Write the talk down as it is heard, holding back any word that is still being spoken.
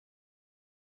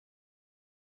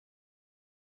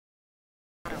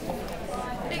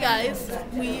guys,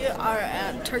 we are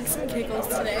at Turks and Caicos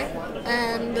today,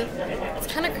 and it's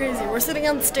kind of crazy. We're sitting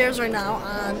on the stairs right now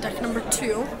on deck number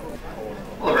 2.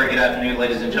 Hello, very good afternoon,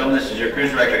 ladies and gentlemen. This is your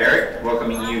cruise director, Eric,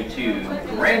 welcoming you to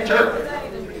Grand Turk.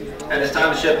 At this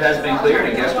time, the ship has been cleared,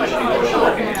 and guests wishing to go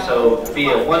ashore can do so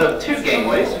via one of 2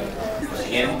 gangways. Once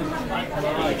again,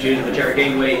 you can choose whichever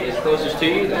gangway is closest to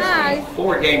you. That's the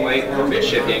forward gangway or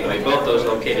midship gangway, both those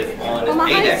located on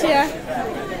A deck.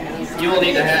 You will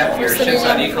need to have your ship's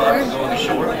ID card for going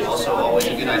ashore. Also, always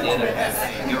a good idea to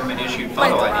have a government-issued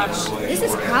photo ID for going ashore. This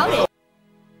is crowded.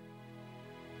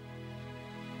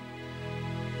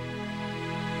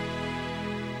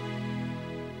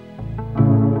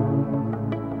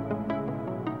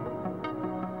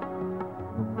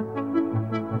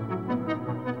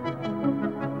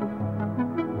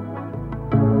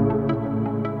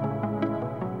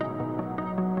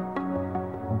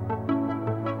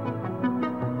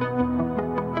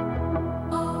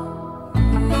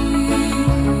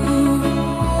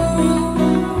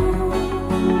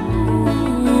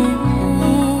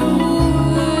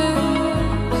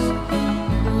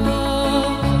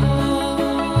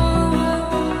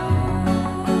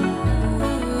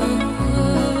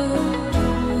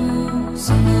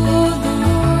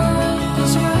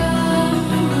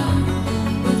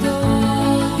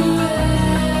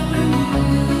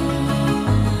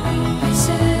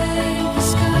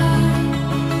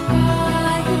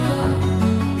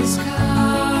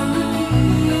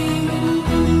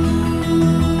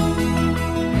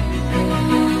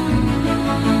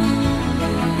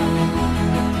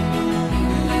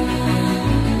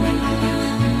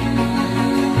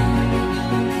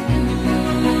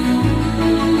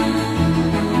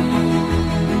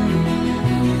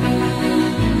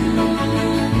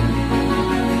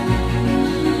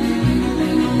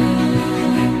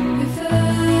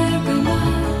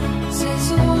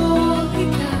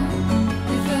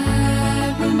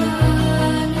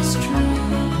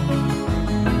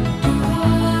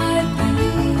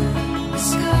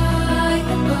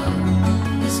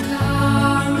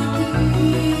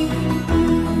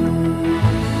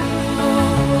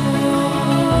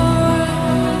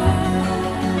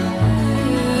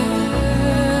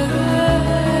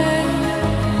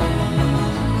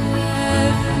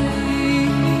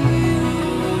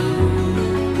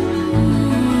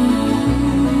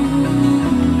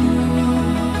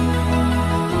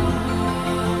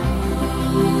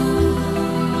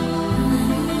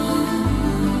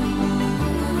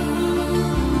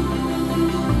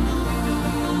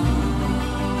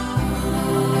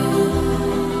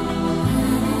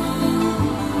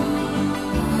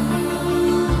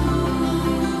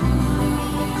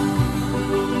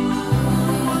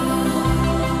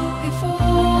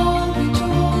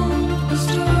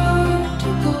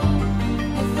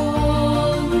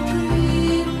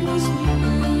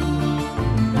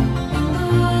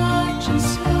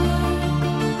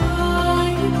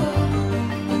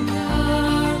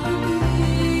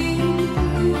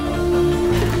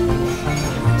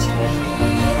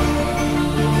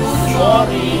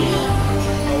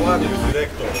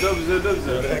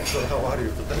 Dobrze, Rektor, how are you?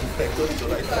 Tutaj Rektor,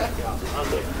 tutaj tak.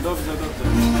 Dobrze.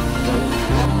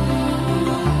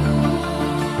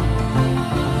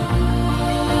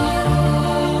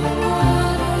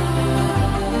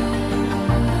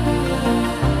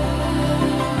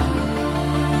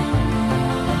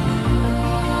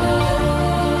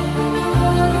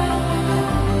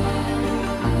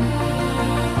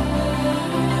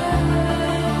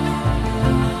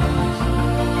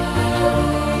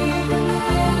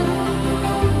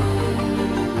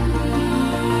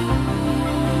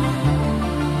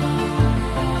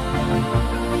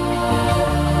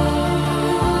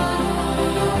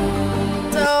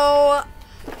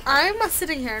 I'm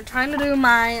sitting here trying to do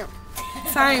my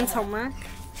science homework,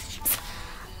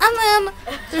 and then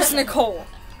there's Nicole.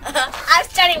 I'm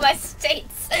studying my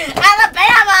states.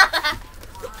 Alabama!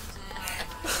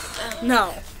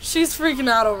 No, she's freaking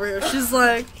out over here. She's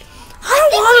like, I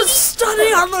don't want to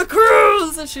study on the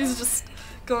cruise! And she's just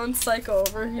going psycho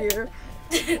over here.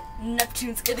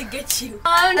 Neptune's gonna get you.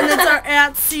 And it's our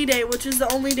at-sea day, which is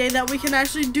the only day that we can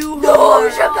actually do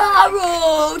homework.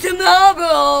 No,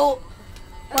 tomorrow!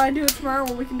 Why do it tomorrow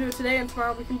when we can do it today, and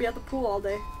tomorrow we can be at the pool all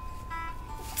day?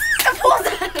 The pool's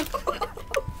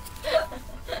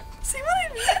See what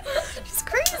I mean? She's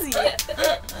crazy.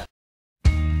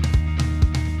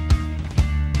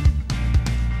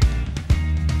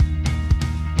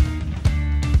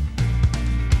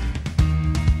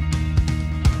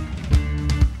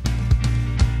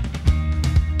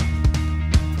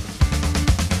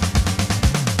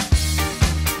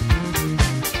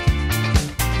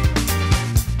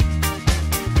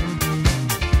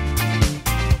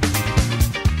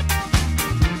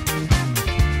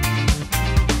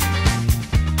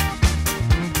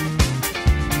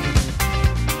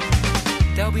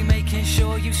 They'll be making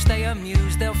sure you stay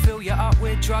amused. They'll fill you up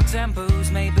with drugs and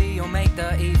booze. Maybe you'll make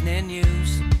the evening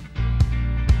news.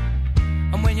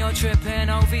 And when you're tripping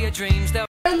over your dreams, they'll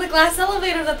And the glass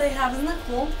elevator that they have, isn't that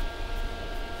cool?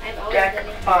 Deck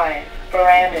 5,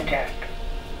 veranda deck.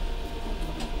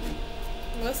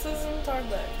 This isn't our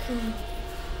deck.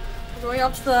 We're going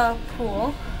up to the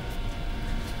pool.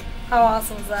 How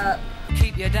awesome is that?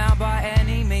 keep you down by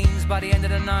any means. By the end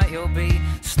of the night you'll be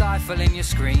stifling your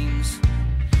screams.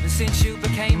 And since you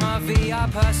became a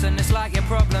VR person, it's like your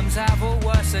problems have all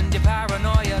worsened. Your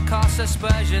paranoia casts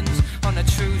aspersions on the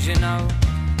truths you know,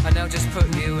 and they'll just put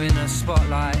you in a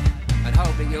spotlight and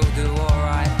hope that you'll do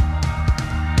alright,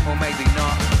 or maybe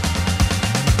not.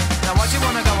 Now why'd you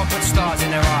wanna go and put stars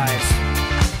in their eyes?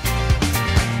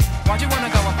 Why'd you wanna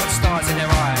go and put stars in their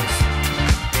eyes?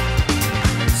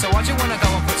 So why'd you wanna go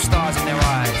and put stars in their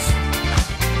eyes?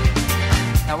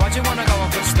 Now why'd you wanna go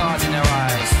and put stars in their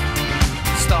eyes?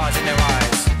 Stars in their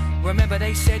eyes. Remember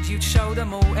they said you'd show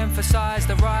them all, emphasize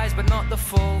the rise but not the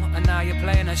fall, and now you're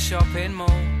playing a shopping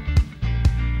mall.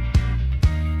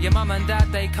 Your mum and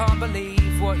dad, they can't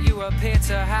believe what you appear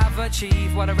to have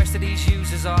achieved, while the rest of these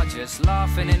users are just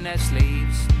laughing in their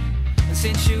sleeves. And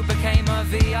since you became a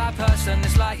VR person,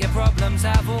 it's like your problems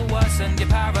have all worsened. Your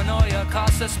paranoia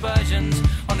casts aspersions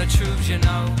on the truths you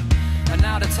know, and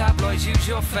now the tabloids use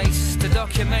your face to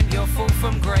document your fall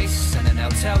from grace, and then they'll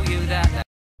tell you that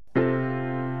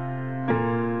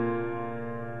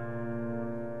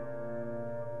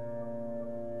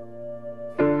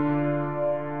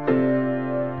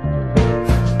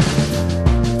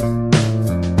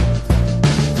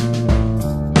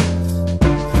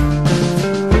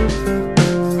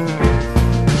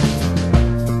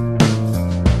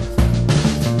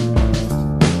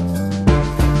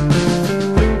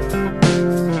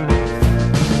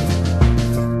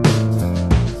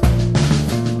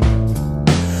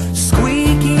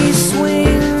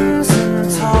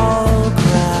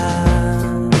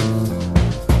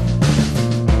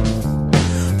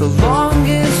the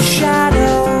longest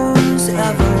shadows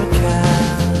ever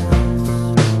cast.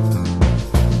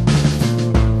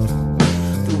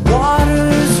 The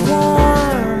water's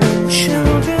warm and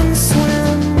children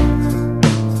swim,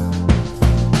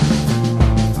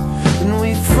 and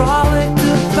we frolicked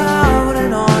about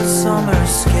in our summer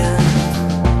skin.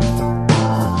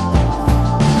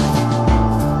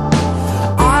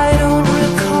 I don't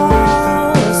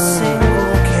recall a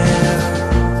single care,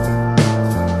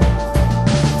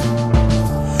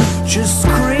 just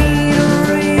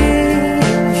greenery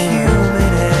and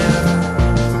humid air.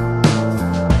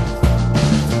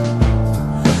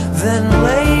 Then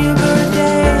Labor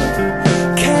Day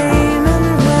came and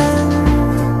went,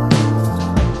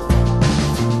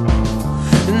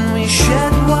 and we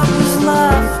shed what was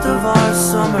left of our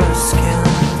summer skin.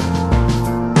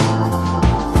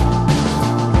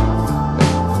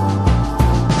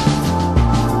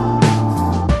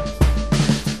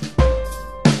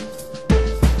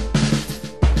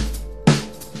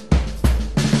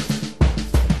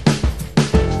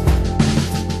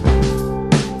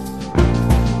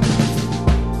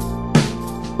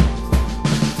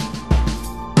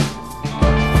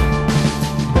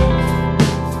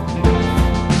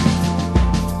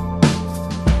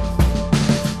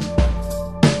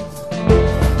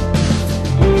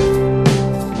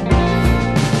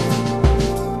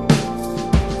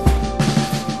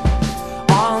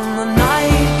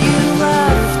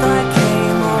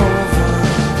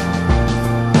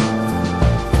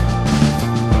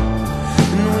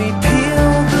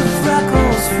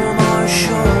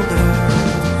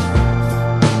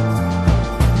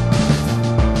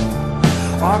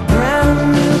 Our brand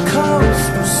new coats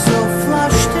were so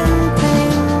flushed in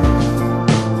pink,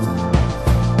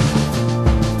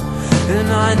 and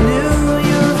I knew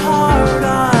your heart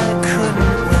I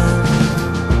couldn't win,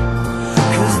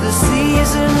 'cause the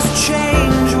seasons change.